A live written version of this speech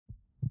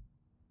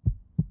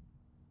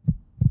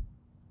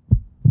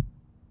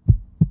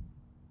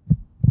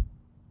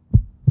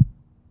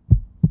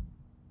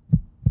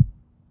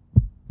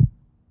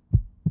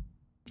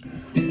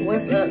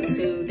What's up,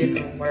 Two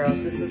Different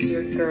Worlds? This is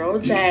your girl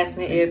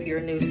Jasmine. If you're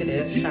new to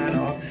this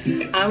channel,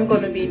 I'm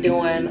going to be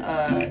doing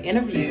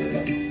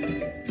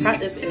an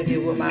practice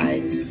interview with my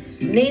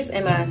niece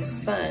and my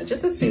son,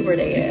 just to see where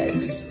they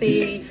at,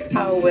 see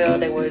how well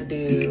they would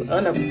do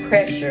under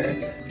pressure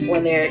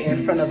when they're in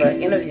front of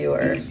an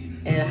interviewer,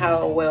 and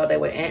how well they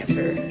would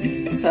answer.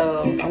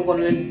 So I'm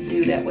going to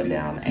do that with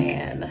them,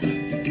 and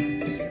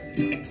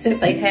since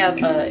they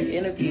have an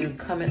interview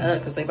coming up,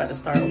 because they about to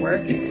start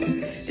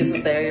working, this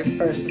is their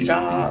first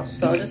job,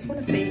 so I just want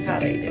to see how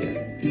they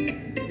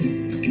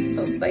do.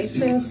 So stay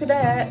tuned to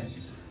that.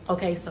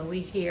 Okay, so we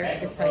here at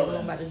the table.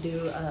 I'm about to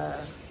do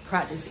a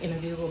practice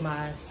interview with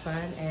my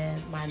son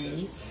and my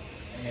niece,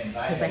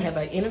 because they have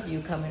an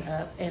interview coming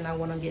up, and I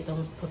want to get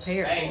them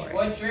prepared for it.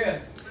 What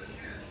trip?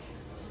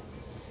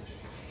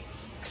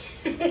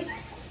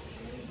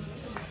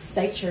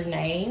 State your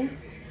name.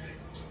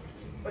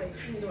 Wait,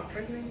 can you do my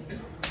first name?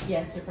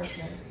 Yes, your first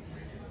name.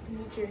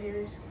 Demetria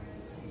Harris.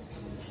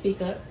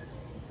 Speak up.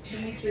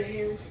 Demetria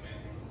Harris.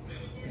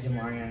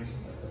 Jamarian.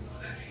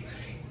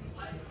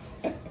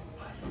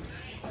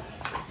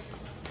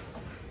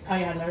 Are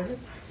y'all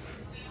nervous?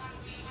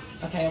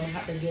 Okay, I'm gonna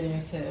have to get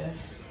into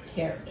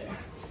character.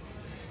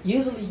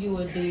 Usually you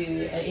would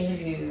do an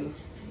interview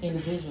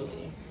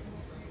individually.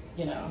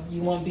 You know,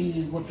 you won't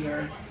be with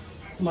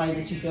somebody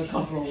that you feel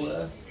comfortable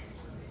with.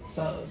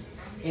 So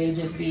it'll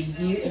just be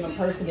you and a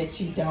person that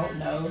you don't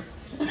know.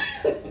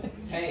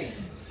 Hey.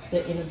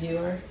 The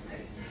interviewer.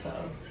 So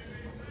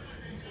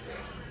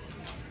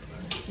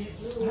let's get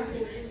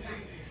started.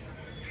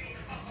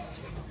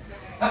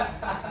 God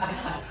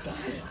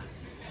damn.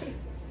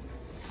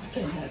 I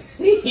cannot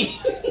see.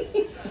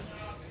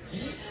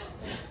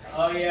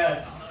 Oh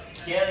yeah.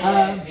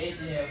 Kelly bitch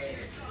in here,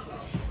 baby.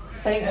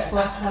 Thanks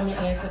for coming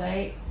in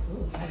today.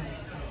 Ooh, I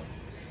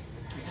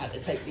have to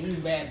take these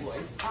bad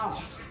boys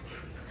off.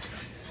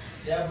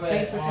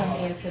 Thanks for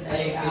coming in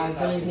today. I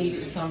really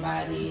needed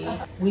somebody.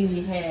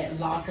 We had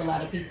lost a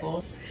lot of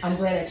people. I'm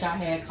glad that y'all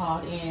had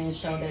called in and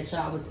showed that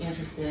y'all was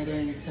interested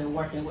into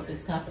working with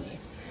this company.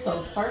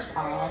 So first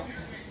off,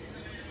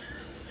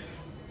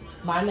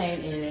 my name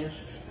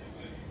is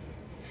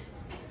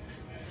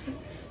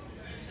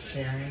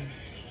Sharon.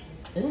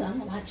 Ooh,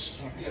 I'm like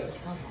Sharon. Hold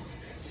on.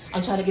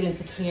 I'm trying to get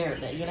into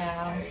character, you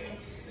know?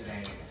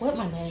 What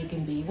my name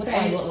can be. What do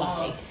I look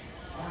like?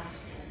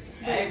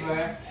 Hey,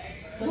 bro.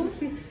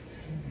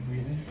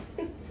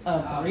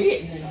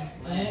 Brittany.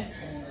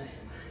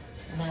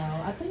 No,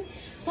 I think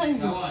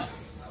something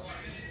was,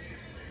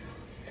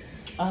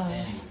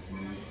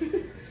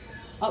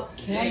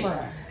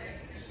 camera.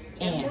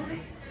 And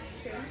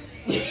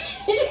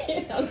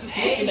I'm just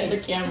looking at the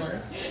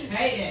camera.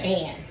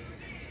 And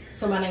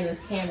so my name is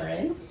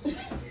Cameron.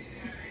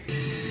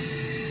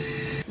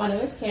 My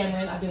name is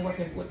Cameron. I've been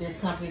working with this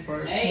company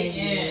for 10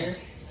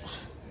 years.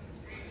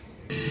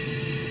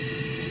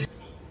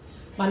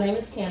 My name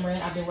is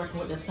Cameron. I've been working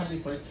with this company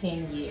for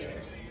 10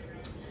 years.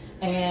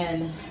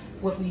 And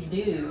what we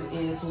do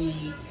is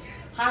we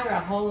hire a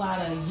whole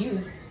lot of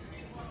youth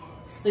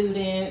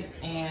students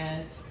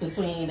and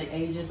between the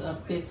ages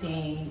of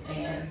 15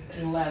 and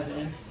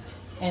 11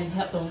 and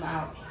help them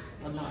out.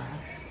 Well, no,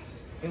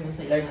 it was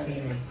 13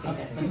 and 16.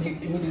 Okay, let me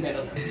do that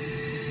over.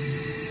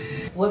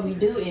 What we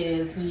do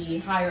is we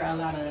hire a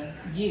lot of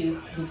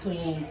youth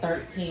between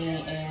 13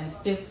 and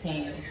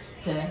 15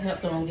 to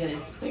help them get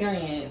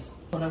experience.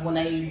 When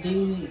they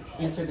do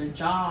enter the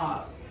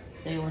job,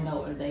 they will know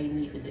what they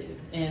need to do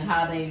and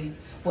how they.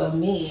 Well,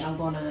 I'm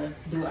going to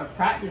do a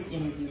practice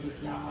interview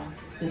with y'all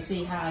to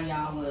see how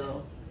y'all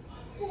will,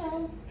 you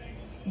know,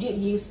 get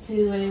used to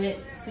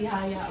it. See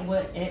how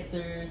what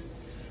answers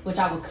which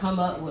I would come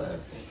up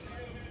with.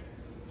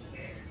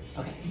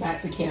 Okay, back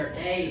to character.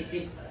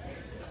 Hey.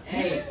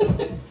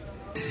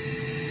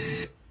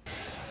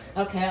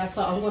 Okay,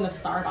 so I'm going to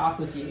start off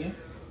with you.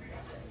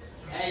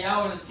 Hey,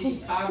 y'all want to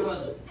see our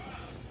brother?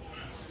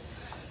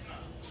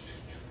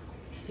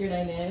 Your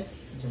name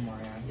is?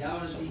 Jamarian. Y'all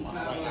want to see our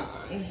brother?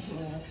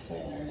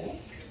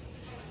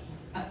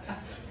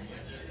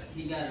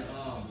 He got a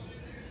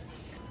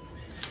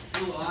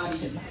full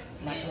audience.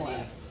 My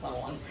glasses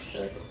on.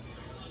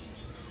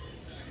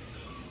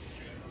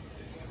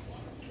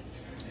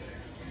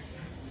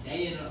 They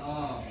in the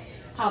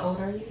How old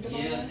are you?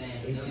 yeah,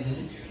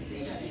 they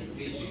got some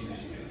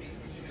pictures.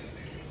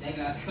 They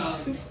got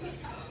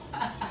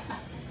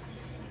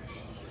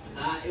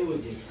it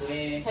was just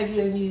Quinn. Have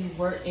you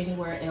worked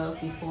anywhere else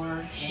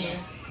before here?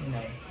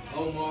 No.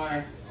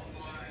 Omar,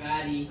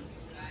 Scotty.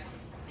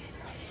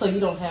 So you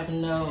don't have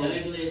no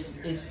Douglas.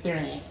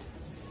 experience?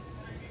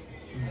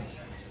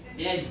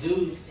 That's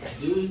Deuce,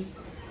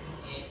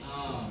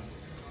 and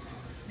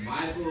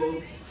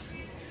Michael,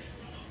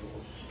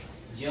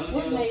 JoJo.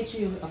 What made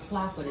you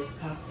apply for this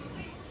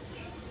company?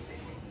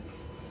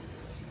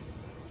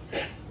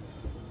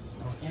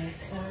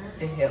 Answer.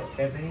 To help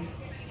family.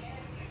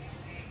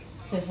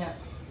 To help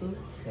who?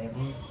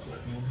 Family.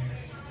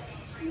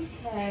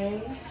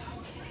 Okay.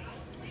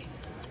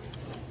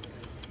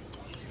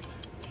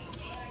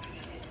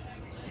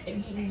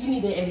 You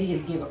need to at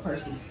least give a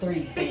person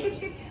 3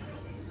 things.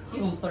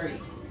 Give them 3.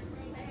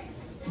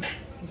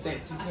 Is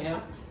that too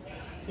help?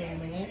 Yeah,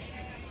 man.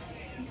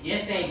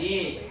 Yes, they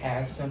did.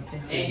 Have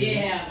something. They did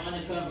have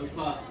undercover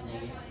cops,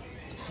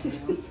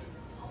 nigga.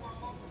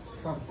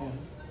 Something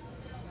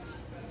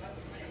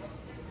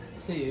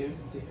to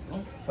do.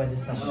 For the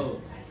summer.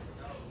 No.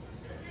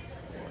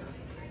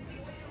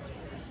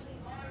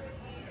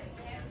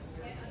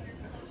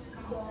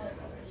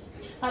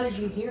 How did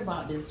you hear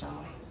about this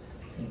job?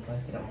 You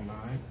posted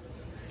online.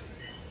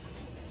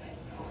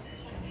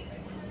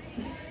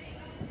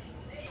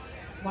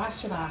 Why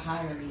should I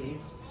hire you?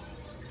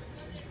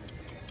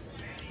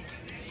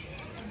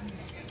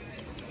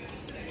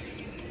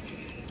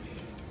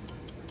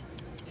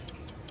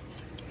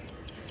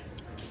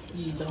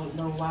 You don't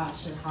know why I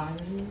should hire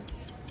you,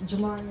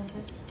 Jamaria?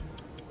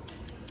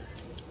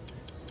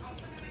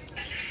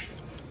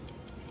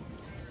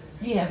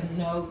 You have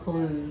no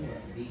clue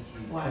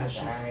why I Because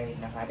should. I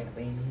know how to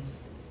clean.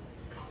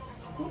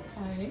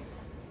 Okay.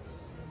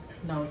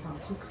 Knows how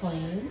to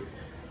clean.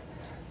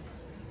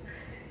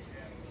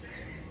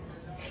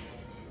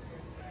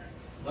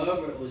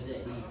 Herbert was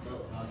at the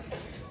hospital.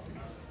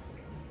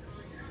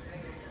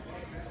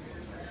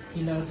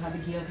 He knows how to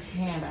give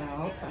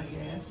handouts, I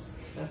guess.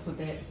 That's what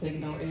that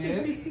signal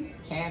is.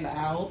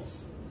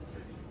 Handouts.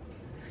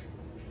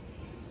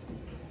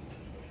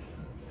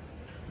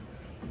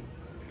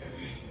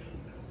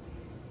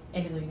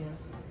 Anything else?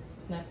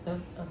 No,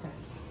 those, okay.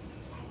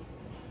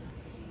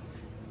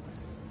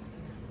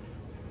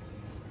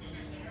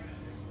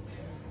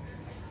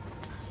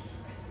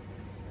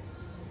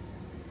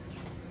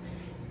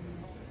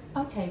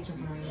 Okay,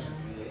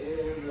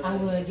 Jamaria. I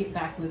will get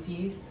back with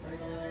you.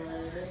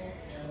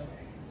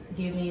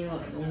 Give me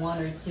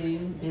 1 or 2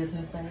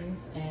 business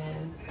days,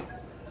 and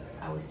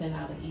I will send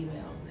out an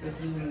email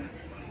if you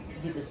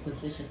get this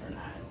position or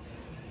not.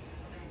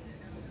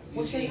 You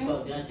What's your speak name?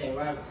 of Dante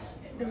Roberts.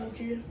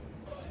 Demetria.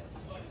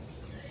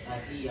 I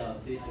see y'all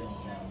picture on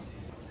y'all.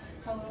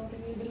 How old are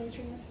you,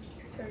 Demetria?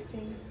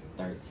 13.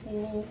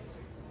 13.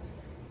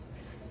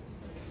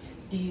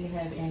 Do you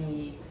have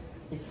any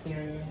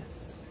experience?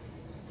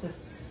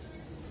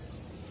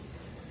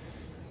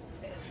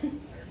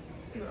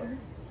 No.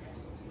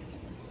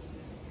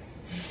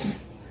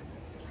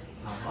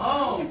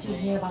 How Oh, did you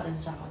hear about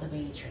this job,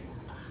 Demetria?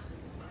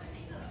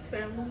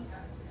 Family.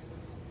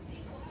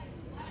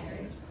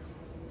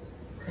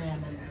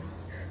 Family.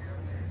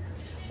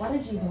 Why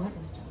did you want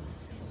this job?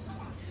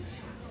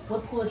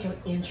 What pulled your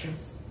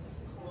interest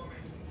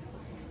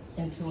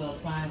into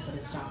applying for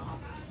this job?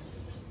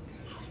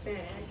 Staying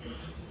active.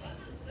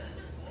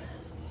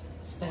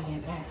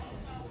 Staying active.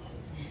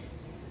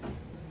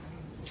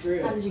 How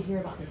Girl, did you hear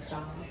about this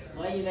job?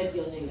 why you make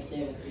your nigga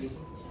 7'3"?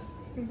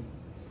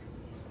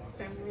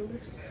 Family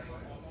members.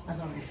 I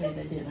thought you said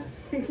that, didn't I?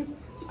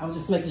 I was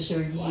just making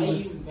sure you Why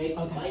was you make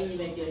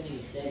your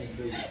nigga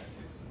 7'3"?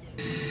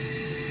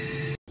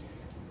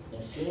 The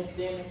shooting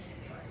center?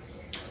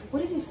 What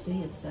do you see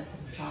yourself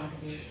in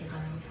 5 years from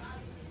now?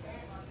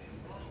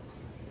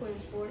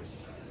 Playing sports.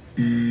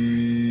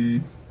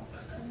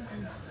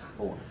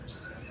 Sports.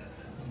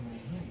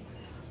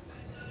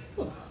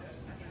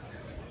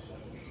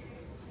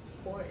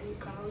 Or in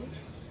college.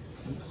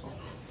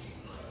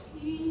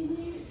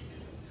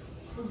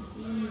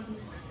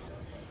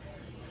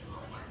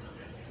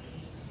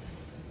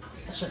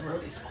 I should have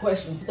wrote these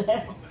questions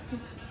down.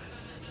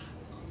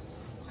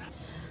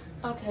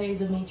 Okay,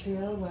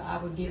 Demetria, well, I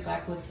will get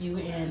back with you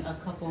in a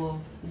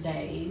couple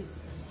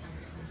days.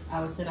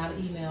 I will send out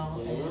an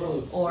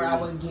email, or I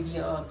will give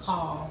you a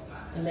call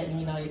and letting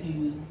you know if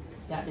you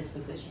got this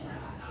position or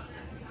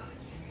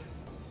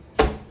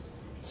not.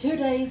 2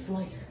 days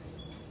later,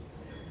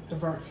 the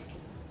verdict.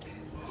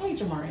 Hey,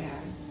 Jamaria.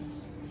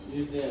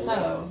 You said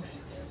So,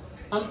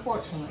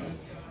 unfortunately,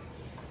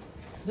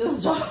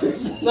 this job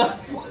is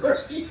not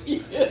for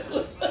you.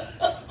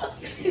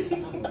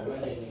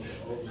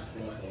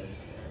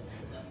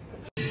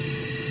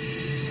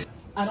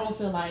 I don't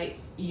feel like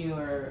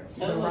you're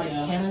the right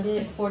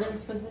candidate for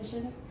this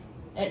position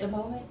at the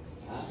moment.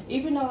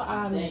 Even though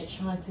I'm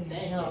trying to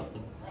help.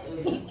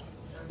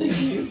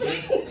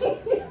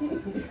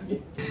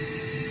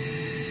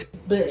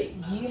 But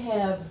you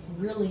have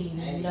really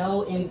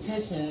no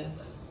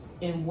intentions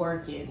in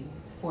working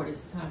for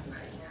this company.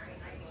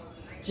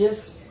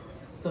 Just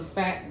the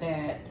fact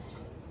that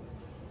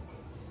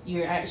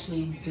you're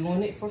actually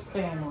doing it for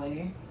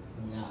family.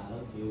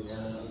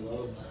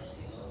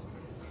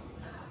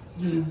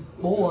 You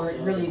bored,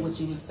 really what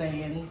you were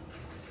saying,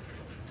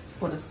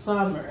 for the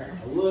summer.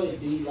 I would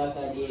be like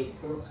I did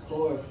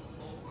before.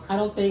 I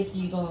don't think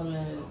you're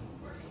gonna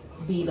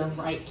be the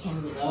right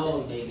candidate for No,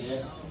 this position.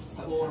 nigga. I'm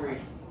so sorry.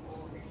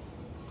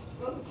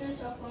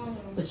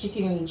 But you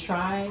can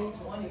try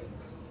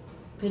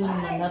putting in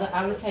another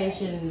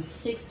application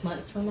 6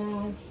 months from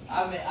now,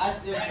 I mean, I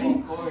still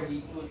feel forward.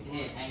 He put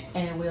his hand.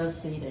 and we'll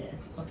see then.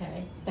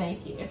 Okay?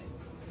 Thank you.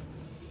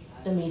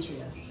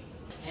 Demetria,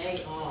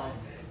 Hey,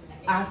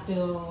 I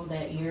feel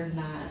that you're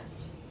not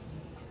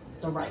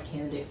the right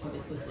candidate for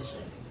this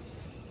position.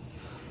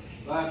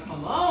 God,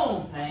 come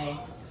on, Pain.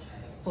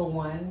 For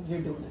one, you're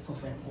doing it for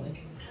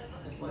family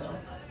as well.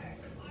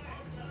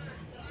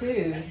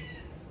 Two,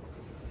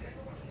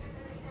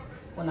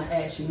 when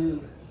I ask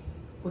you,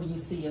 where do you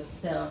see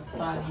yourself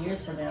 5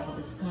 years from now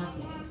with this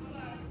company?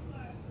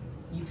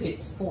 You pick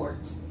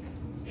sports.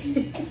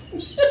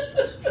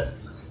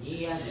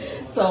 Yeah.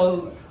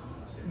 So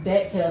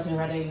that tells me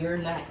right there you're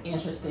not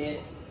interested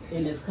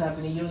in this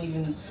company. You don't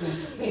even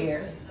really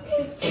care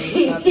for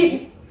this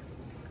company.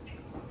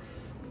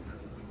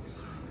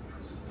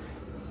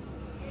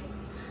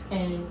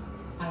 And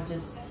I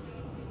just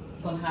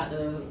gonna have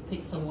to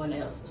pick someone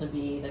else to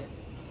be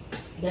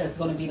that's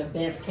gonna be the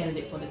best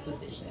candidate for this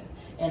position.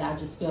 And I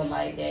just feel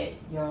like that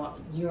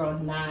you're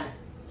not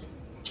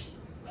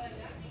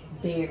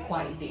there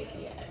quite there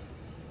yet.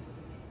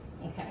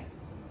 Okay.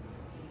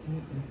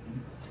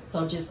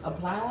 So just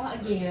apply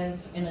again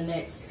in the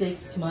next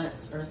 6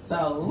 months or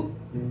so.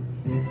 And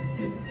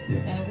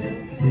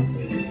we'll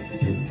see.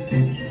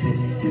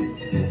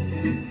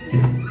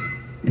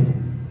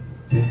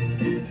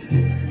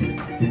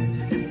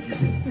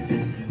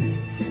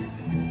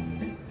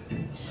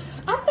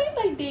 I think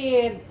they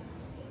did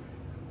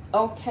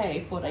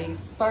okay for their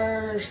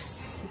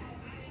first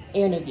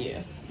interview,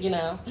 you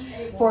know,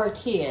 for a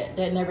kid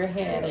that never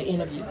had an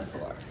interview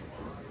before.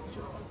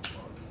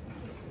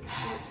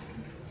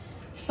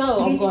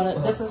 So I'm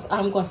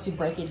going to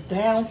break it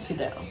down to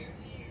them.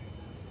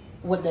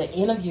 What the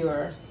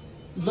interviewer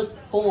look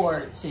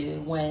forward to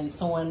when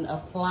someone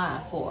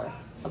apply for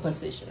a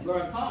position.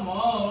 Girl, come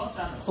on. I'm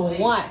trying to For play.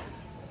 one,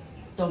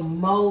 the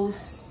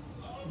most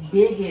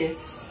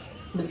biggest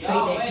mistake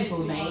that people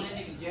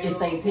make is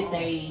they put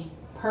their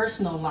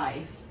personal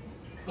life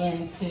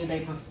into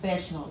their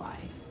professional life.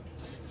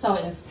 So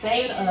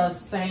instead of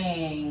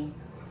saying,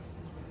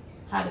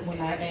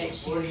 when I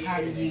ask you, how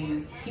did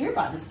you hear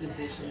about this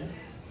position?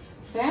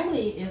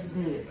 Family is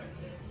good.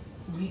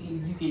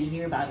 You can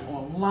hear about it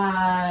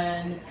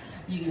online.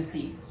 You can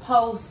see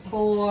post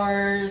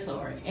boards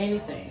or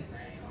anything.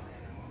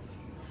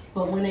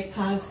 But when it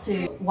comes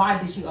to why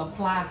did you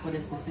apply for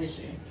this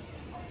position,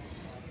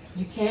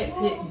 you can't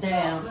put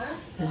down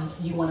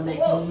because you want to make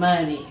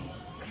money.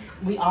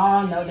 We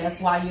all know that's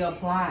why you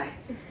apply,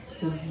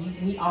 because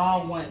we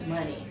all want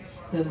money,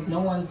 because no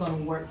one's going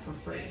to work for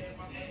free.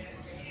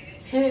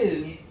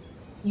 Two,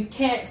 you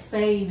can't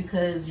say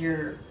because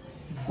you're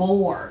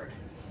bored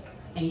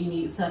and you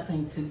need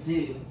something to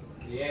do.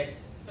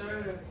 Yes,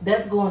 sir.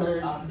 That's going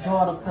to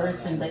draw the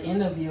person, the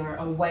interviewer,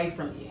 away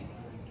from you.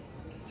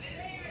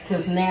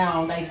 Because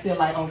now they feel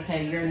like,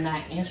 okay, you're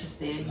not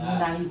interested. You're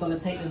not even going to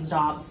take this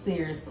job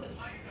seriously.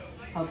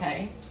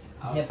 Okay?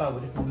 If I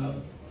would have come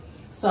in,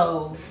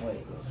 So,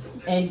 wait.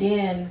 and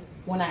then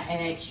when I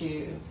ask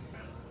you,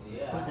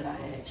 what Yeah. did I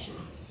ask you?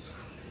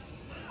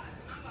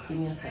 Give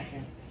me a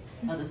second.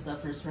 Other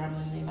stuff is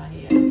rambling in my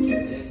head.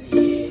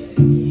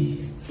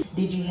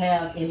 Did you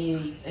have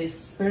any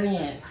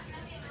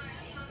experience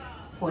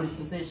for this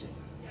position?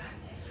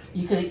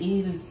 You could have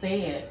easily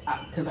said,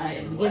 because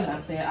at the beginning I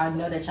said, I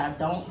know that y'all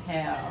don't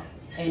have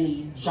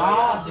any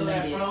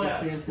job-related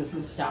experience because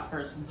this is your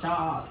first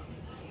job.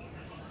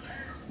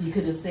 You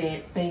could have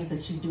said things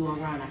that you do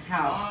around the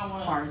house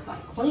as far as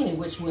like cleaning,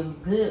 which was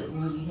good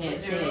when you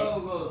had said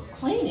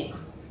cleaning.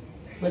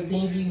 But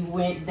then you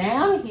went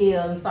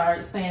downhill and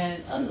started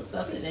saying other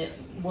stuff that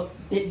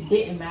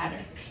didn't matter.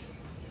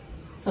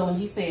 So when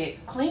you said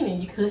cleaning,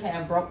 you could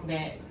have broke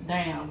that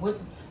down.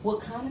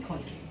 What kind of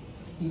cleaning?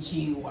 Did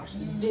you wash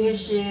the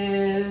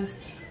dishes,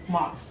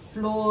 mop the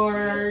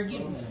floor?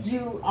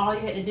 You all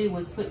you had to do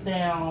was put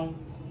down,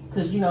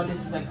 because you know this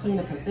is a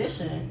cleaner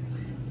position.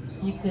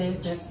 You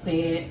could just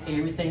said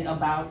everything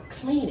about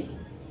cleaning.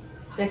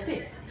 That's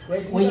it.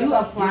 When you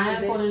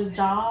applying for the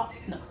job,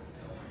 no,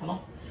 hold on.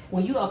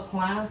 When you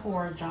applying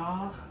for a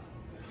job,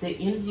 the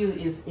interview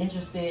is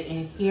interested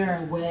in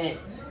hearing what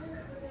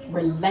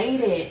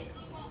related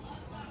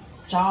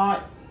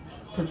job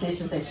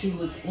positions that you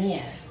was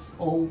in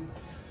or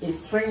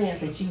experience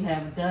that you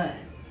have done.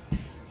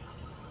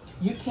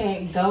 You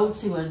can't go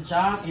to a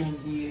job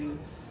interview,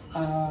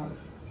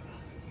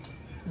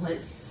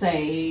 let's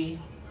say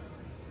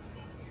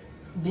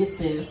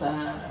this is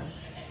a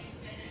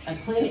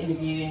cleaning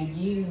interview and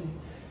you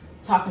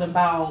talking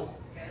about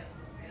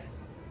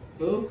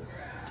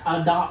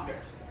a doctor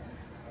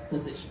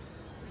position.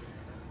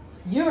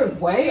 You're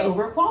way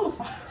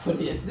overqualified for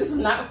this. This is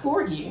not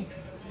for you.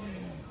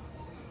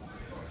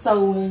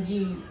 So when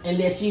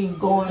unless you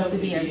going to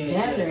be a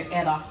janitor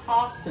at a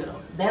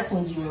hospital, that's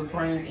when you will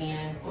bring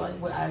in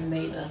what I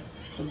made the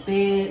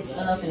beds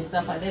up and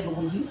stuff like that. But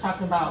when you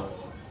talking about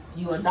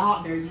you a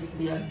doctor, you used to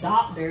be a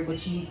doctor,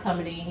 but you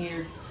coming in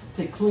here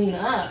to clean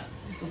up,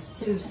 it's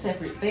two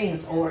separate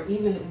things. Or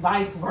even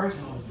vice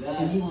versa.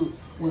 When you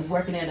was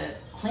working at a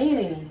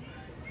cleaning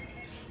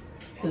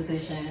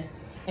position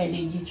and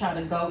then you try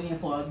to go in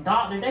for a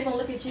doctor, they're gonna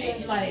look at you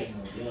and be like,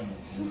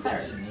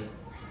 sir,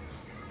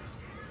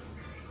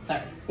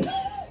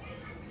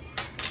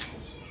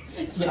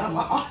 get out of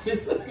my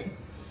office.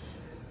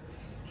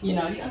 You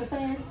know, you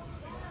understand?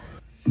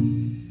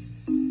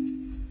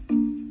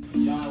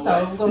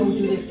 So we're gonna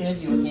do this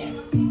interview again.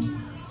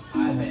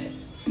 I bet.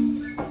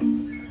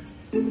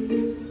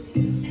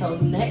 So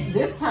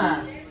this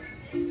time,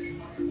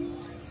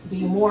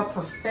 be more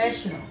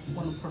professional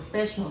on a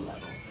professional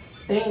level.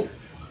 Think,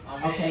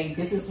 okay,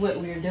 this is what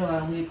we're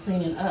doing. We're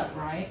cleaning up,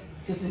 right?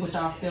 This is what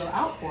y'all fill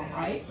out for,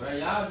 right? Bro,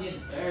 y'all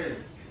getting dirty.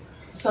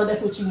 So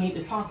that's what you need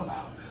to talk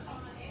about.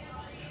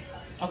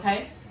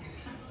 Okay?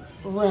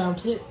 Round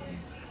two.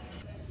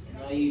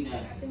 No, you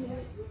not.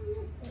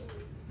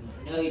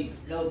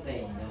 No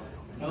pain,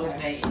 no. No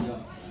pain,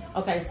 no.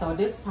 Okay, so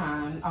this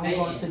time I'm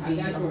going to be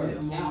a little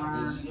bit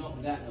more You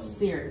don't got no.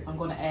 serious. I'm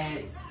going to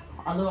ask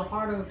a little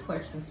harder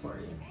questions for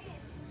you.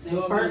 The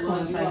Silver first one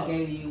ones you I up.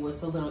 gave you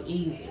was a little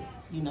easy,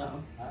 you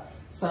know.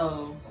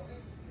 So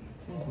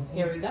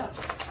here we go.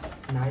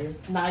 Naya?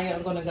 Naya,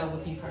 I'm going to go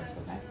with you first,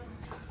 okay?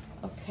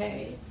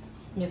 Okay,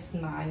 Miss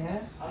Naya.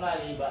 I'm not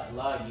even about to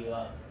log you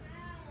up.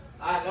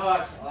 I know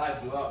I can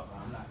log you up,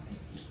 but I'm not.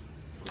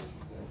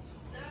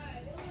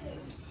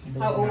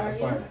 How old are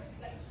you?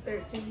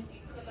 13.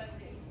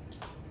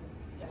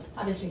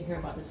 How did you hear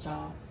about this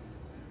job?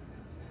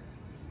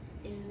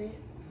 Internet.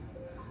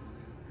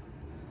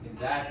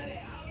 Exactly.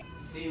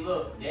 See,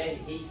 look,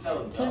 Daddy, he's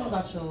so Tell me dumb.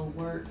 about your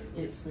work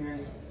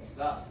experience.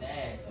 Stop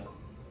saying stuff.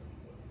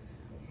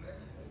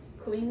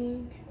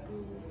 Cleaning.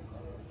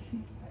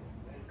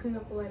 Clean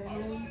up a lot at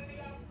home.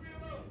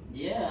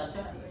 Yeah, I'm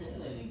trying to tell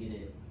that nigga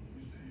that.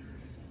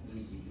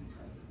 Need you to be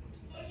tough.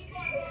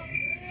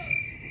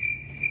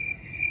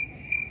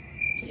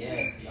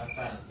 Yeah, I'm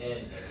trying to tell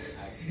you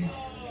that.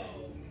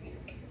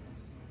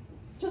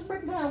 Just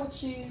break down what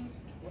you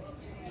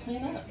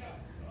clean up.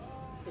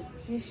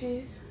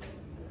 Dishes.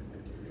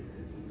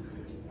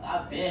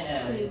 I've been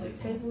having Clean this.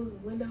 the tables,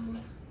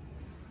 windows.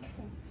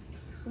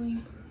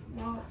 Sweep.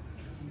 Mop.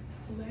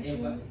 If I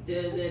Vacuum. can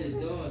tell that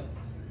it's on.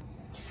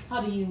 How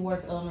do you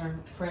work under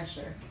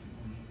pressure?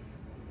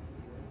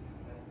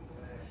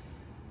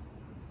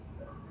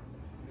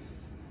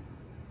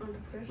 Under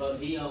pressure. But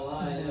he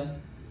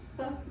online.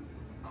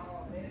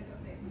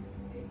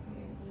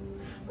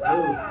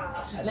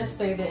 Let's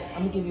say that,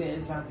 I'm gonna give you an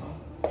example.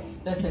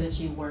 Let's say that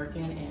you're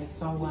working and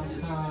someone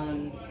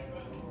comes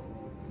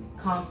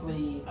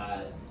constantly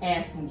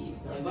asking you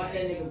something Invite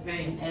that nigga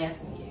Pain. and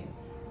asking you,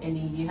 and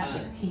then you have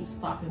to keep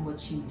stopping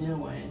what you're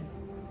doing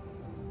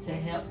to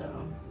help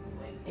them.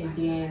 And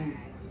then,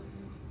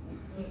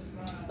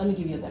 let me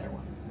give you a better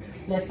one.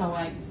 Let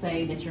someone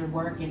say that you're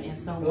working and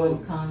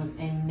someone comes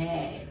and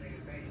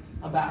nags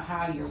about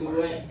how you're So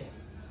working.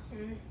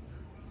 Mm.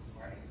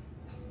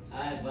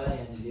 I invite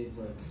him to do it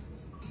for you.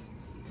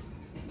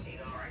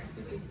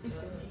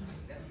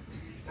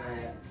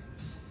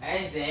 I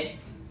say.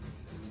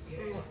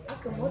 I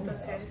can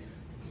multitask.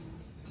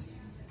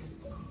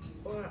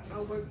 Or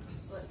I work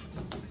like.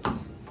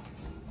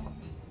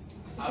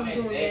 I'm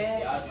in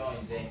Zach. Y'all join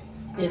Zach.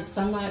 Is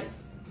somebody,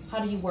 how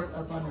do you work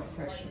up under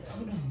pressure?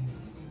 I'm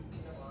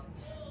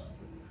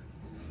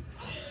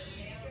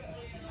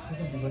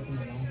gonna be working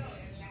alone.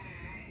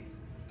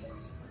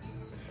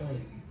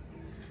 Wait.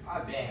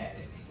 I've been had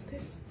it.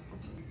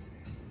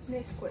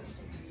 Next question.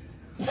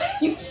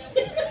 You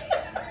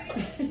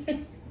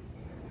can't.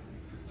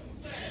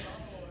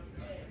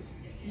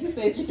 You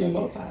said you can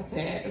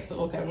multitask,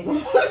 so okay, we're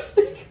gonna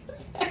stick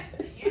with that.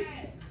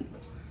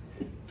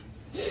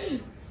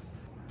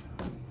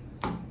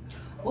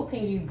 What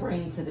can you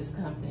bring to this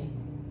company?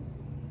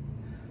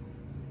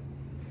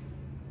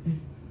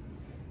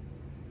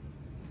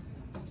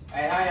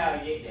 Hey, how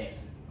y'all get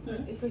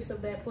that? If it's a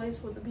bad place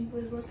what the people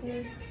is working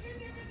in,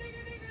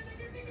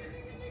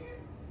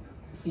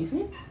 Excuse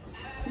me?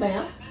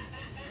 Ma'am?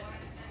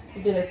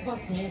 You did that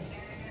supposed to me.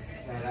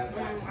 I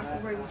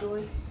can bring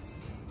joy.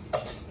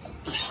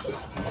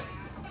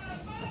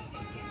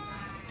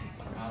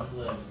 I'm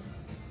loving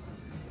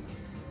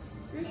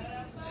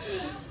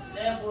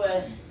that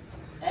boy.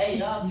 Hey,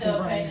 y'all tell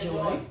bring Pain to joy.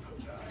 join.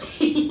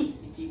 He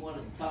keep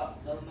wanting to talk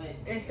so much.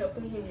 And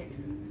helping hands.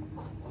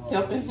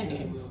 Helping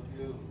hands.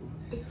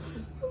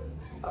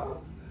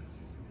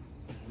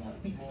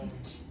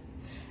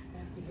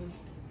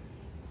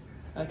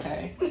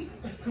 Okay.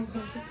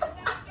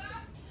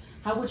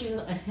 How would you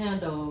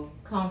handle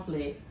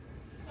conflict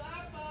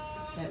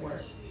at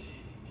work?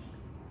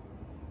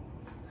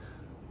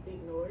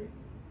 Ignore it.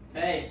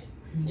 Hey,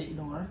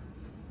 Ignore.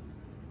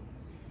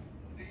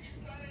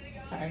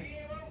 Okay.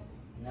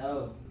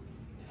 no.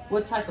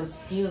 What type of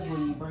skills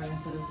will you bring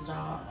to this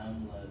job?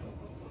 I'm loving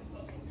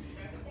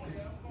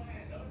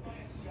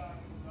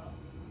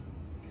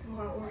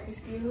Hard working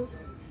skills.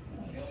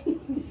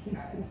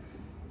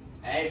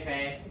 Hey,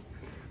 Pain.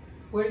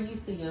 Where do you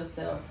see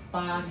yourself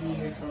 5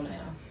 years from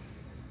now?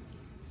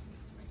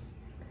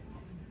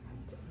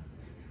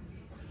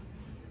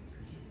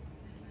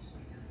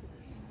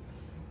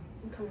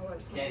 I'm kind of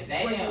like. Can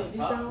they working help with this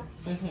talk? job.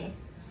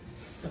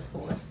 Of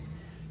course.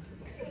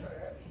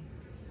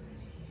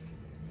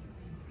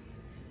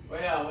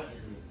 Where y'all went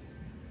this week?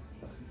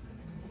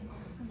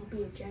 I'm gonna be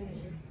a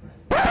janitor.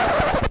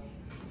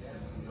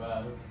 Bro.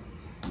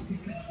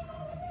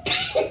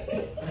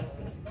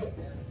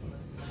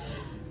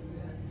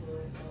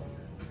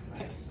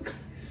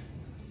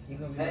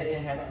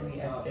 It had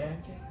me up there.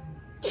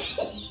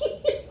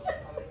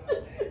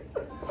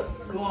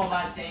 Who on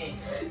my team?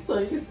 So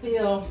you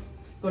still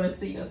gonna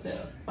see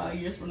yourself 5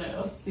 years from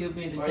now, still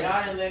being the Bro, judge.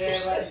 y'all didn't let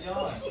everybody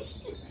join.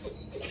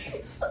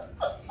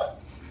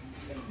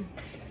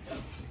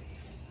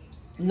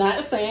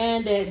 Not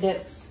saying that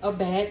that's a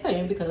bad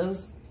thing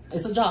because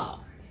it's a job.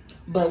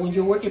 But when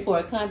you're working for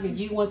a company,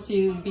 you want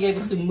to be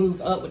able to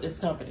move up with this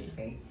company.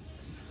 Okay.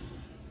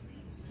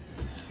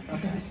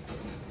 Okay.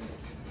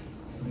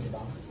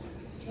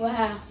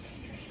 Wow.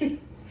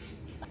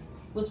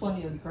 What's one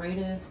of your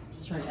greatest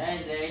strengths?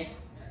 Hey, Jay.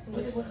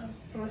 What's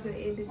the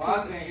end? Boy,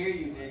 I couldn't hear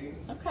you, nigga.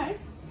 Okay.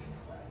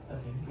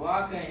 Okay. Boy,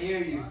 I couldn't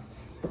hear you.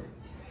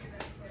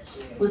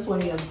 What's one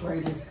of your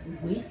greatest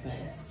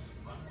weakness?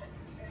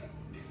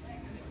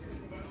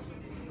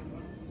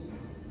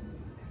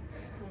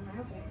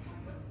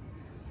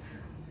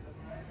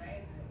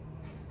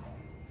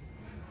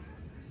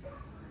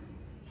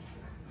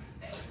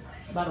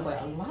 By the way,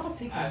 a lot of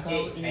people I go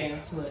can't make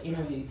into an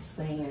interview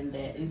saying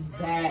that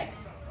exact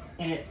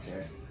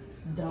answer,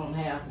 don't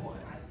have one.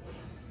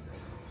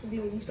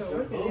 Then when you start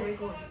working,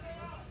 everything.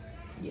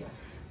 Yeah.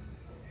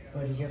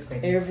 What is your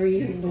greatest?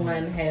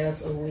 Everyone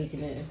has a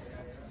weakness.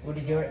 What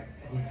is your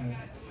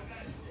weakness?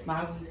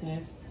 My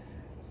weakness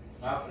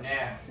Not for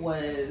now.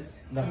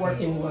 was Nothing.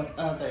 working with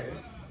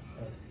others.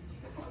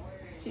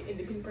 She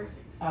independent person.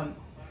 I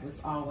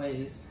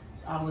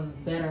was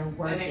better That nigga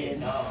working.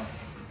 dumb.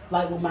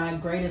 Like with my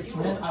greatest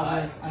strength,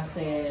 I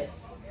said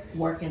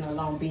working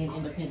alone, being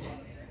independent.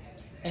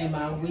 And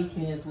my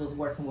weakness was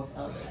working with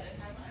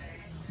others.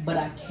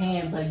 But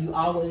you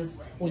always,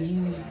 when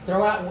you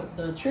throw out,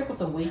 the trick with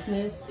the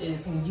weakness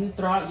is when you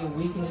throw out your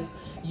weakness,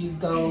 you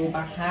go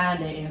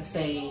behind it and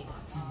say,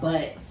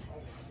 but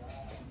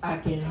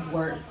I'm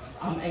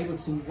able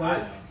to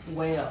work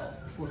well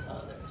with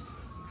others.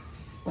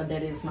 But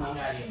that is my You're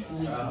not even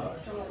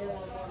weakness.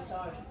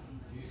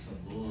 You some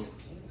bull.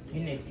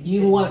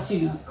 You want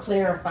to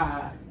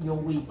clarify your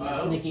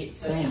weakness, make it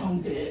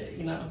sound good,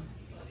 you know.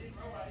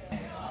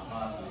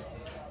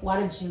 Why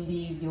did you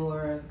leave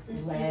your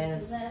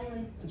last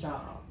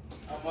job?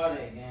 I'm out of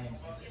that game.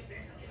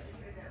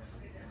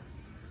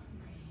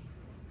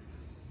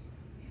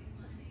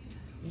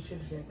 You should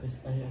have said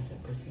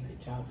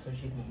specific job so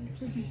she can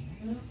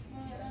understand.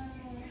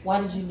 Why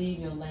did you leave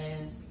your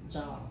last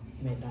job?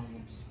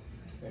 McDonald's.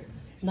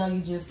 No, you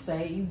just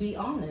say, you be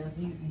honest.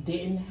 You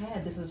didn't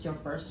have, this is your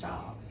first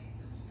job.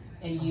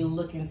 And you're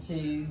looking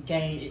to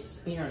gain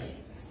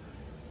experience.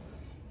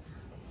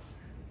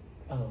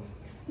 Oh.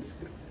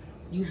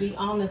 You be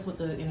honest with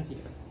the interview.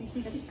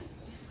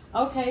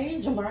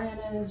 Okay, Jamarian,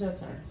 that is your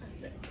turn.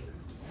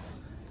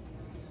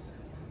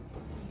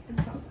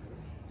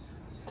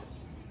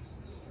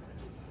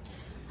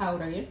 How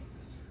old are you?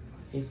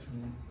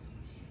 15.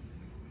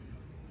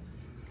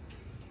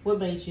 What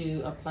made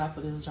you apply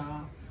for this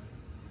job?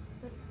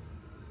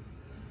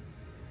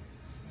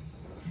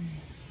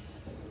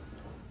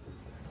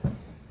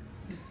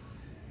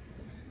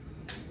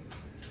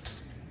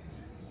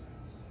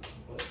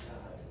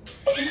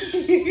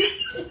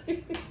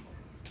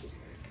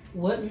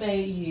 What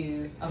made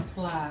you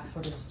apply for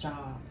this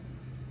job?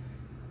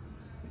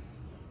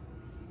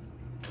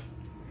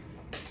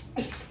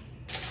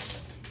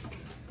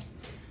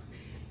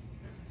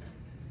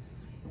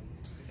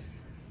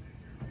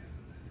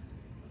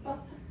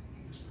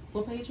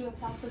 What made you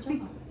apply for the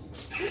job?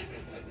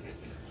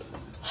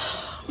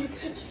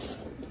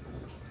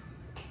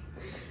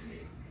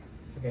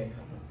 Okay.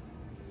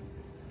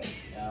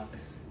 Yeah.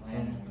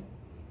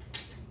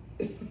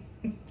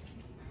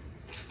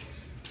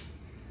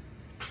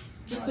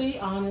 Just be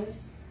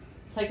honest.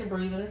 Take a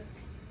breather.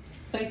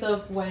 Think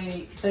of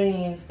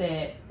things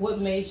that what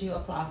made you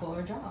apply for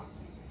a job.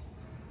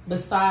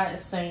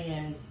 Besides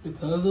saying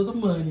because of the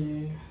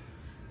money.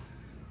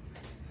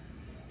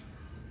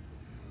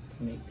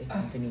 To make the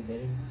company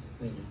better.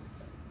 Wait.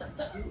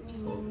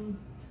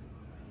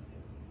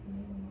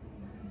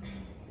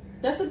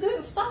 That's a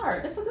good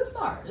start. That's a good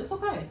start. It's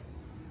okay.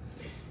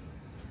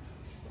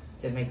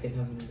 To make the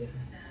company better.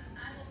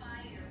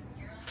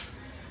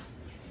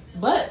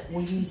 But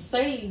when you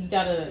say, you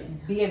gotta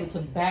be able to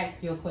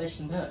back your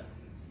question up,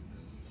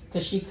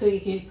 because she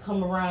could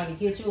come around and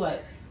get you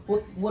like,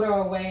 what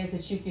are ways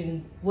that you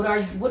can? What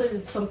are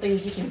some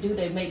things you can do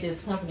that make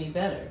this company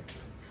better?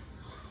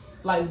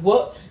 Like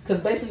what?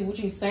 Because basically what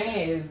you're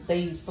saying is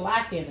they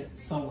slacking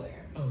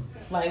somewhere. Oh.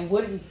 Like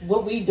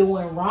what we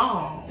doing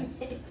wrong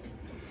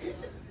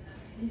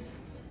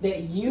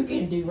that you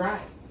can do right?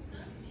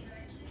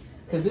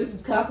 Because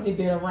this company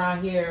been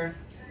around here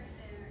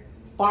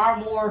far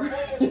more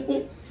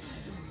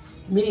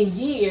many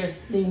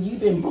years than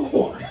you've been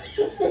born.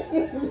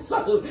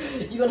 So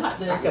you're gonna have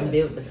to. I can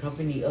build the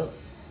company up.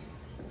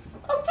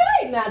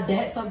 Okay, now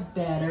that's a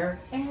better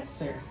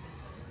answer.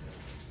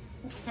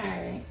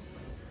 Okay.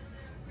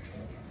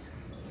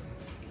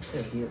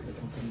 To build the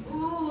company up.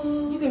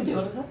 You can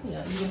build a company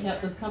up. You can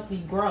help the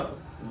company grow.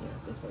 Yeah,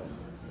 that's what I'm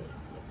saying.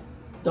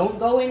 Don't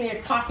go in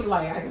there cocky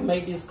like I can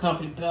make this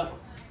company better.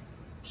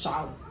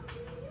 Solid.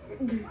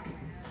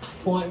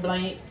 point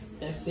blank.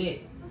 That's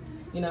it.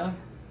 You know?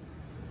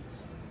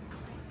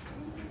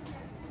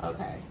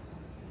 Okay.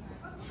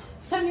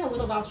 Tell me a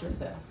little about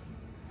yourself.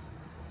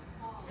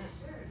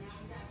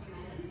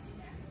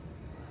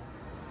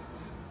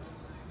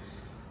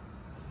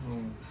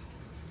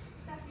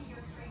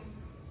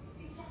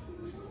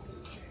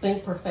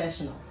 Think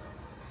professional.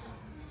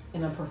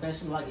 In a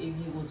professional, like if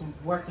you was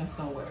working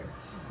somewhere,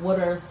 what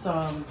are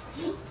some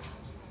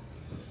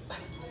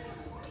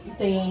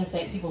things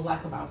that people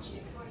like about you?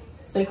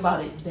 Think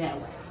about it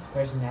that way.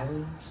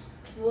 Personality.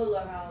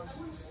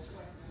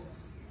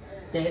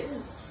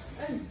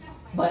 That's,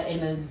 but in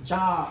a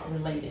job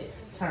related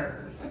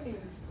term.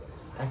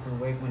 I can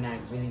work when I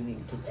really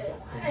need to do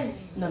it.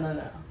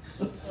 No.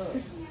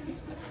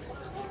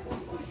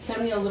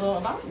 Tell me a little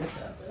about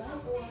yourself.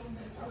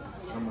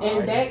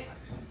 And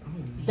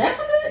that's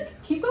a good.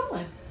 Keep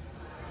going.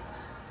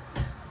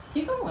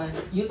 Keep going.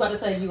 You was about to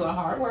say you a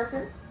hard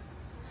worker.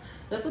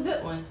 That's a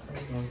good one. I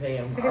was gonna say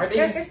I'm an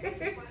artist.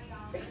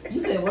 You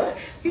said what?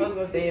 I was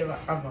gonna say I'm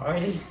an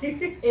artist.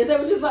 Is that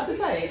what you was about to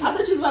say? I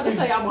thought you was about to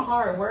say I'm a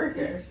hard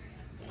worker.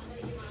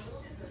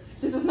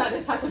 This is not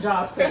that type of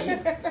job for you.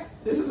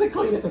 This is a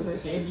cleaner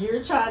position. If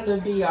you're trying to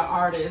be an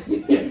artist,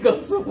 you need to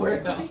go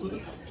somewhere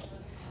else.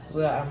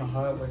 Well, I'm a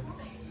hard worker.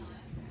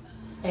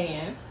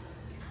 And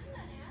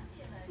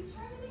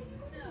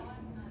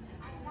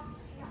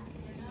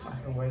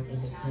I can work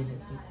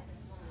independently.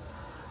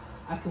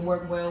 I can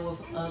work well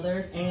with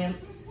others and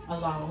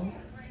alone.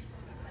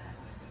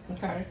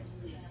 Okay.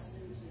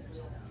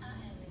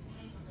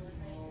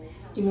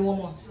 Give me one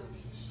more.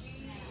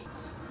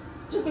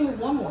 Just give me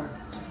one more.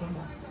 Just one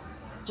more.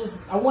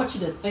 I want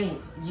you to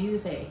think.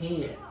 Use that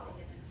head.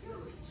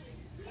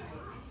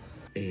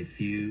 A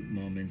few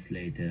moments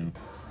later.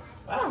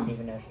 I don't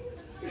even know.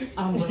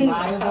 I'm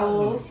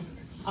reliable.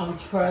 I'm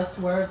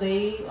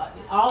trustworthy. Like,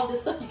 all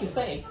this stuff you can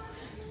say.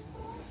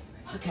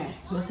 Okay,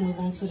 let's move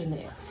on to the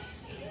next.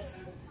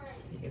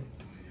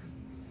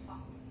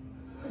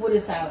 What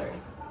is salary?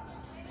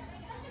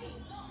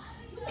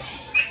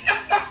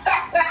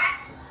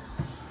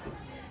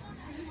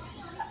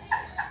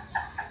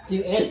 Do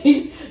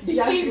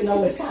y'all even know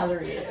what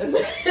salary is?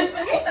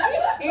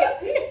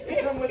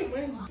 How much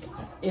money?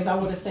 If I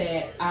would have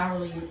said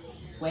hourly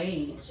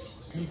wage.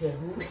 You said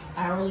who?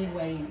 Hourly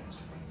wage.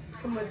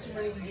 How much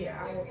money you get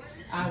hour?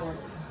 Hourly.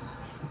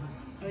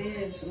 Oh yeah,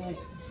 it's like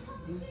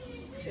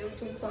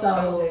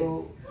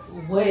So,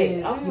 what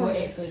is I'm your like-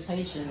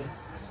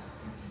 expectations?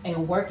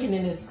 And working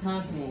in this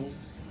company,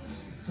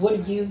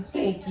 what do you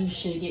think you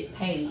should get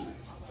paid?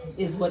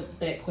 Is what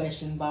that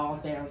question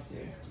boils down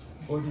to.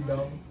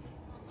 $40.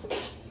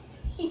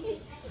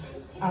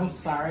 I'm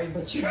sorry,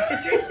 but you.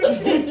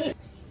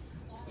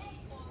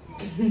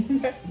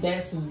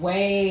 That's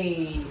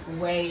way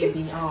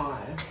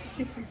beyond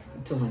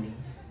 20.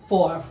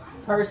 for a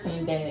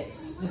person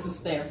this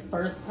is their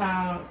first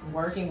time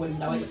working with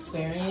no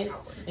experience,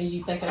 and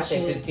you think I I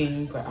said should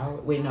 15 per hour.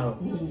 Wait, no.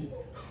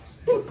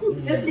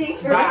 15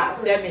 per Right, hour.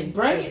 7.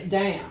 bring it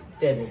down.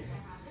 7.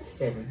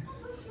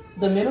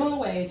 The minimum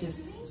wage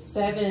is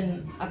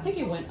 $7. I think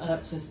it went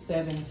up to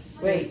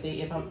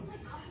 $7.50. If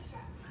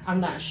I'm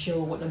not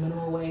sure what the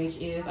minimum wage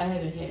is. I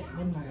haven't hit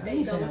minimum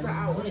wage in $8 an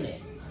hour. a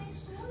minute.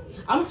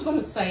 I'm just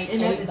gonna say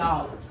 $8.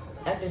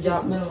 At the It's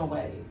job, minimum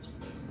wage.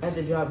 at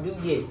the job, do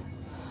get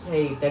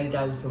paid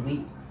 $30 per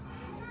week.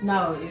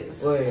 No,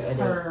 it's Or a day.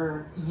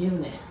 per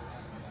unit.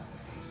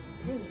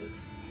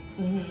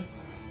 Mm-hmm.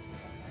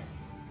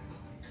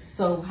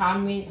 So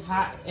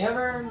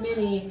however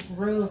many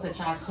rooms that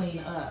y'all clean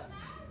up,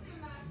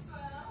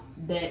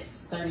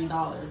 that's $30.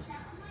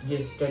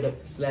 Just straight up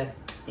slap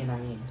in our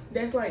hand.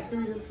 That's like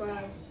 3 to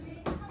 5.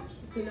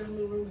 Depending on how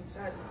many rooms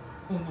inside.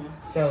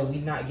 Mm-hmm. So we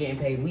not getting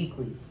paid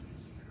weekly.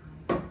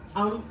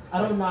 I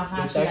don't know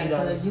how The she got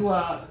it. So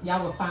 $30.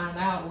 y'all will find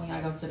out when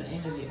y'all go to the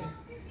interview,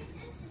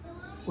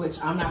 which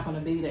I'm not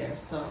gonna be there.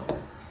 So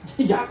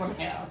y'all gonna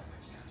have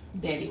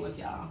daddy with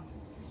y'all.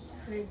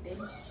 Her name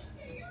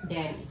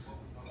Daddy,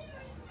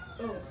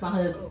 Oh. my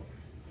husband.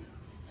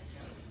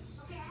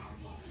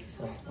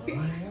 So,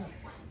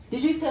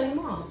 Did you tell your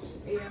mom?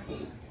 Yeah.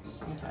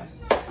 Okay.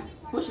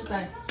 What she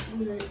say?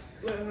 I'm gonna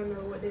let her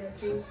know what day I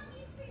choose.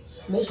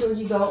 Make sure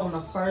you go on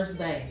the first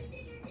day.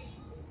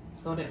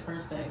 Go that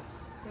first day.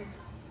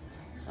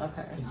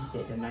 Okay. you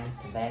said the ninth,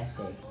 the last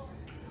day.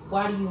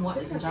 Why do you want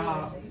this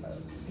job?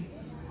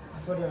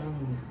 For the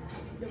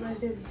The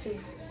last day of the team.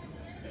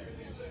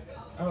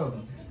 oh,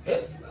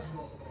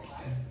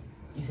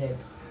 you said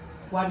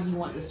Why do you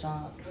want this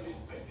job?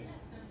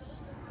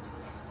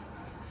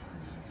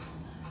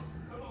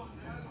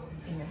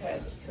 in the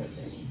head. So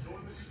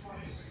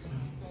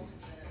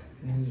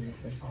maybe the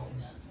first one.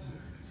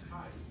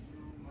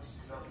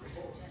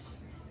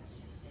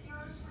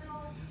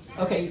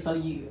 Okay, so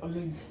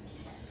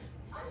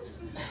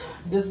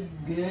this is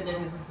good that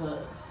this is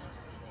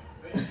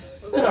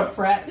a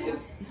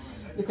practice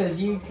because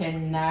you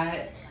cannot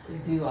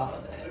do all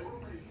of that.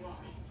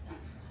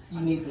 You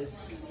need to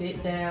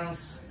sit down,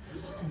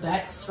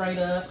 back straight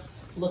up,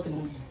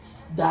 looking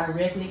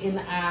directly in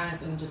the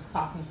eyes and just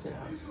talking to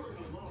them.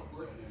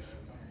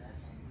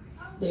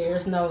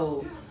 There's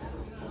no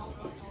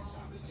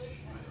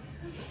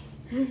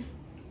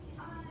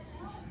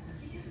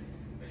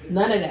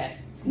none of that.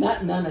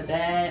 None of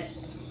that.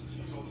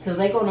 Because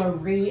they're going to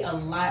read a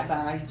lot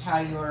by how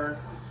your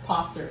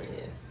posture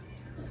is.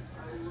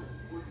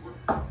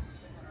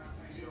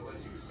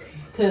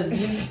 Because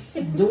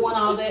you doing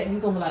all that, you're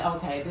going to be like,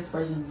 okay, this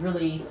person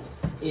really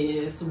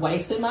is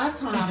wasting my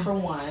time for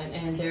one,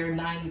 and they're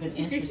not even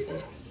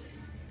interested.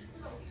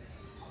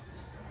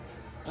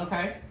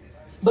 Okay?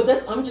 But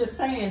I'm just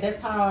saying, that's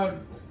how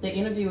the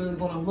interviewer is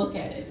going to look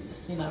at it,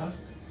 you know?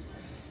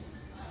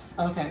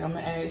 Okay, I'm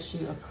going to ask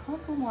you a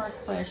couple more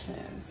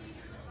questions.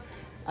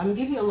 I'm going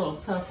to give you a little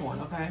tough one,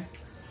 okay?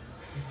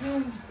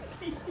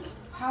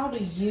 How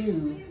do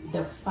you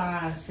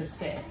define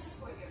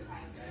success?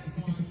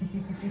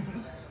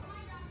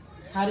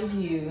 How do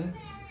you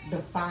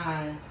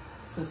define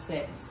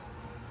success?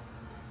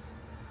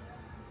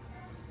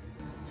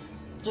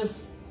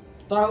 Just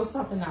throw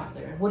something out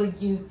there. What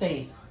do you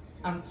think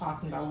I'm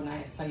talking about when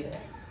I say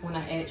that? When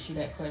I ask you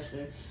that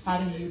question, how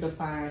do you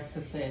define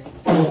success?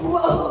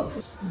 Whoa.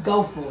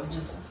 Go for it.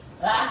 Just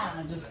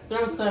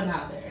throw something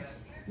out there.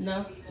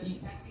 No, you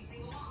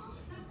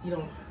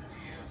don't.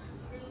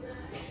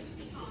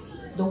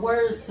 The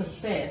word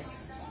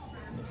success.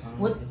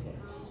 What?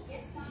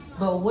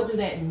 But what do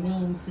that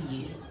mean to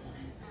you?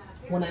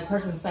 When a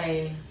person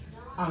say,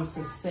 "I'm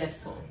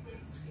successful,"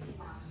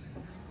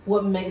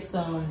 what makes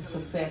them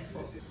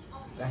successful?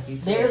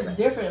 There's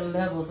different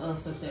levels of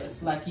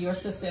success. Like your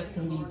success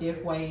can be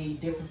way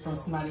different from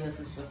somebody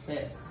else's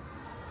success.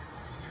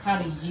 How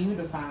do you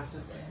define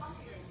success?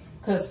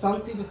 Because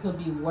some people could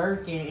be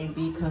working and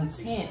be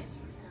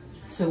content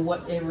to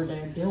whatever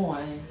they're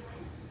doing,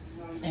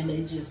 and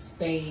they just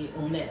stay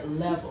on that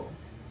level.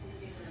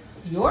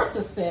 Your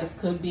success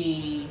could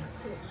be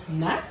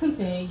not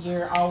content.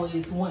 You're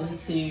always wanting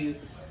to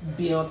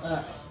build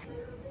up.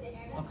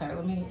 Okay,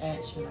 let me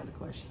ask you another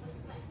question.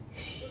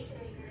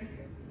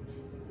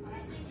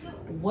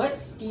 What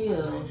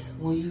skills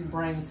will you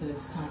bring to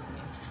this company?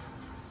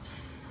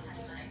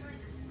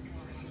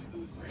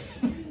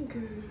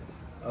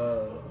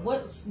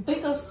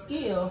 Think of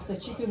skills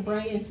that you can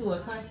bring into a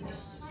company.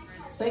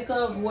 Think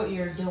of what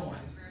you're doing.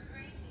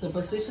 The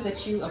position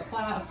that you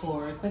applied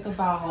for. Think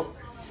about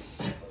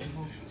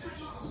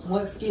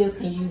what skills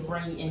can you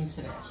bring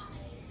into that.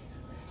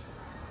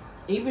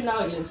 Even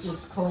though it's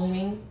just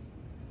cleaning,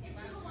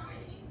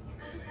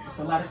 it's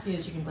a lot of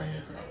skills you can bring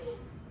into that.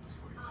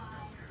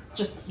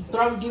 Just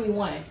give me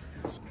one.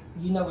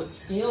 You know what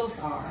skills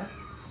are.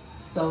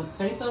 So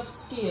think of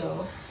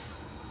skills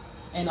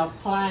and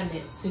applying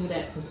it to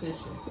that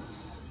position.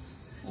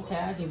 Okay,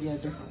 I'll give you a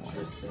different one.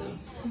 Let's see.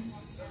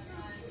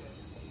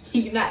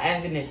 You're not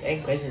asking the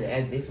same question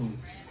as this one.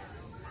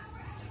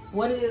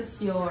 What is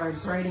your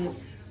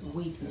greatest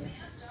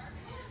weakness?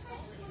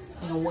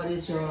 And what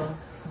is your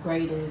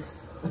greatest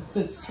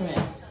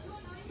strength?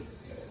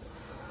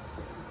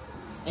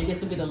 And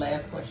this will be the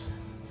last question.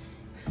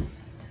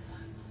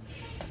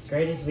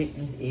 Greatest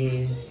weakness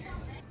is...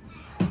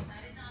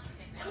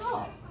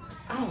 Talk.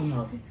 I don't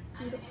know.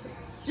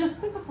 Just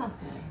think of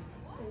something.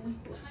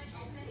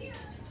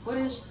 What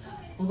is...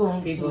 We're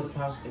going People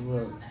talk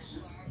about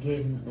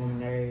getting on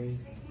nerves.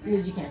 No,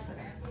 you can't say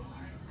that.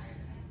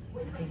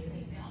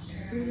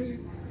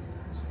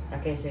 I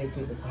can't say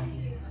people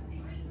talking.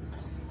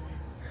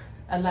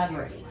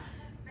 Elaborate.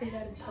 They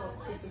gotta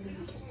talk to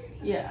communicate.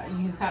 Yeah,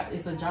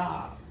 it's a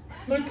job.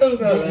 Now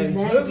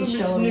You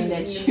show me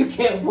that you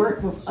can't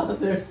work with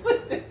others.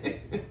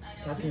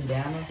 Talking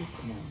down on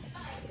people?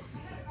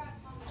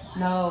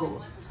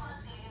 No.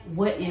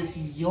 What is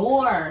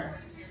your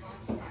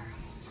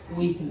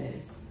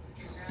weakness?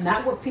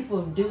 Not what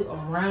people do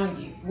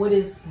around you. What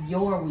is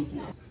your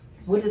weakness?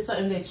 What is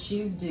something that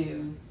you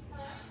do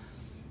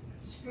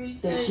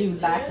that you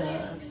lack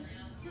of?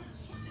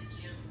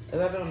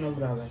 Because I don't know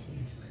what I like.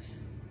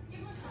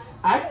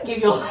 I can give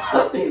you a lot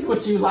of things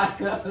what you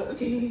lack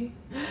of.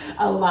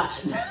 A lot.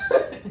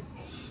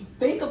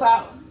 Think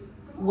about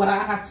what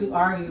I have to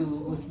argue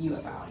with you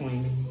about. Here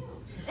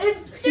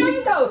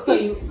you go. So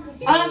you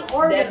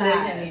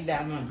unorganized.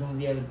 I'm not going to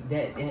be able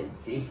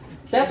to...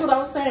 That's what I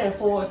was saying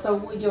for. So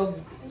with your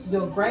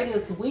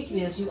greatest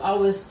weakness, you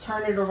always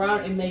turn it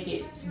around and make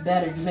it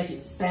better. You make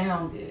it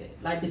sound good.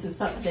 Like this is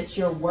something that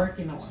you're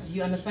working on.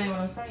 You understand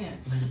what I'm saying?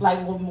 Mm-hmm.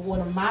 Like one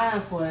of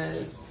mine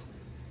was,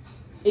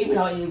 even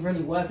though it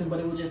really wasn't, but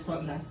it was just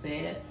something I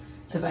said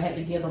because I had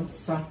to give them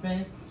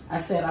something. I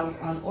said I was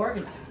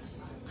unorganized.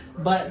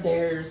 But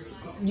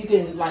you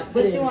can like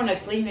put you on a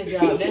cleaner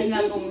job. That's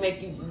not going to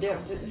make you...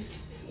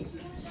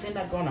 They're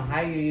not going to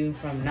hire you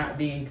from not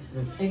being...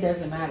 It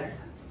doesn't matter.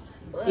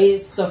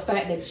 It's the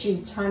fact that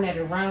you turn it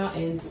around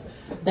and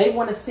they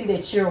want to see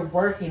that you're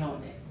working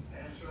on it.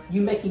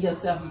 You making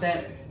yourself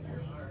better.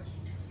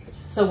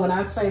 So when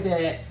I say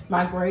that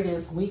my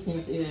greatest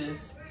weakness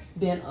is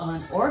being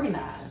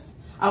unorganized,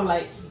 I'm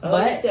like,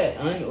 but... you said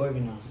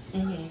unorganized.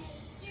 Mm-hmm.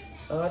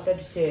 Oh, I thought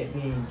you said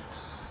being...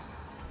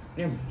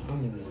 Never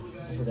mind.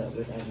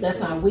 That's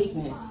not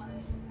weakness,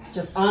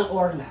 just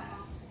unorganized.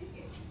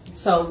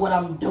 So what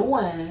I'm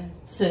doing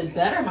to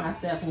better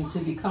myself and to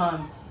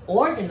become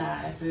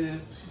organized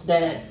is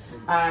that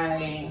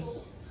I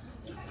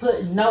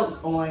put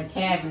notes on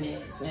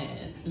cabinets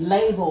and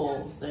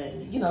labels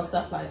and, you know,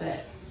 stuff like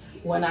that.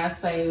 When I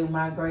say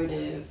my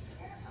greatest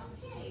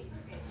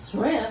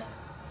strength,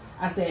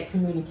 I said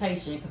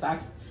communication, because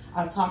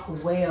I talk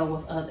well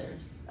with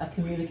others. I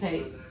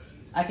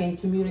can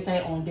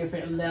communicate on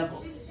different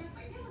levels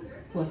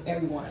with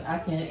everyone. I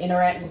can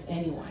interact with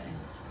anyone.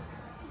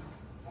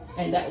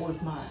 And that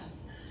was mine.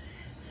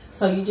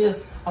 So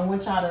I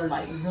want y'all to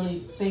like really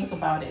think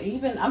about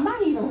it. I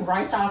might even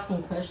write y'all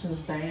some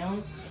questions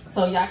down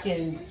so y'all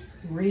can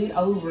read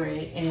over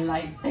it and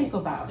like think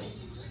about it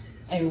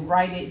and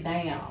write it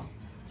down.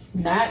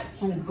 Not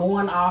from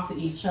going off of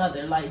each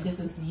other. Like, this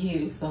is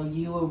you, so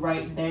you will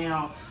write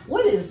down,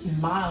 what is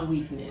my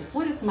weakness?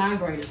 What is my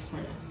greatest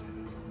strength?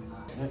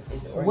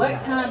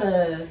 What kind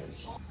of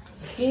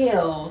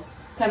skills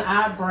can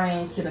I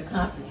bring to the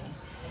company?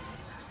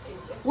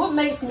 What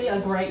makes me a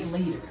great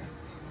leader?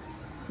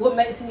 What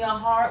makes me a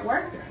hard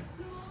worker?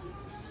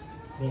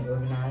 Being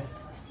organized.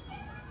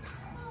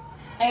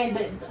 And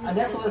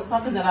that's what's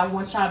something that I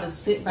want y'all to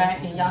sit back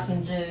and y'all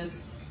can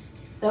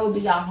that would be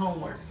y'all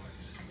homework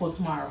for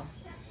tomorrow.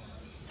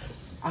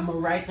 I'm gonna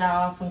write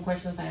y'all some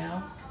questions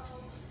down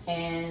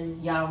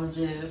and y'all will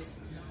just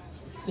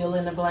fill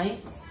in the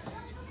blanks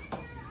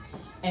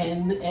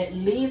and at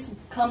least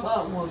come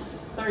up with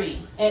 3,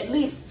 at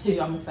least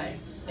 2, I'm gonna say,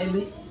 at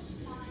least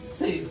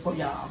 2 for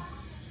y'all.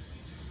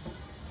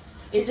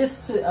 It's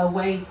just a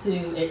way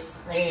to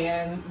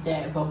expand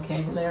that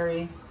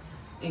vocabulary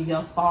in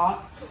your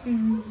thoughts.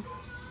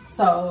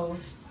 So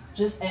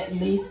just at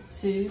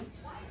least 2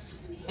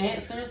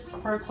 answers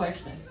per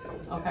question,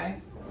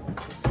 okay?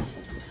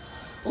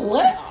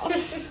 Well,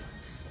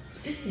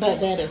 but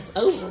that is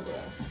over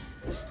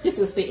with. This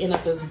is the end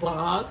of this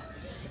vlog.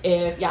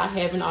 If y'all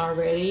haven't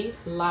already,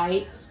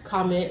 like,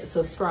 comment,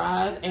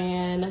 subscribe,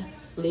 and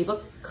leave a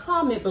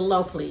comment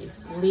below,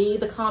 please. Leave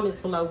the comments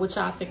below what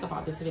y'all think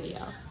about this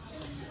video.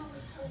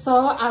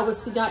 So I will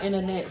see y'all in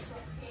the next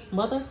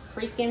mother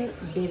freaking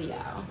video.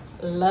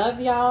 Love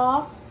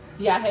y'all.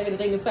 Y'all have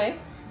anything to say?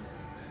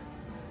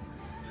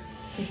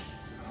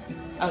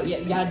 Oh yeah,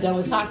 y'all done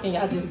with talking.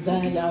 Y'all just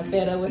done. Y'all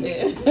fed up with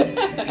it.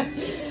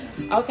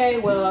 Okay,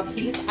 well,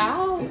 peace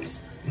out.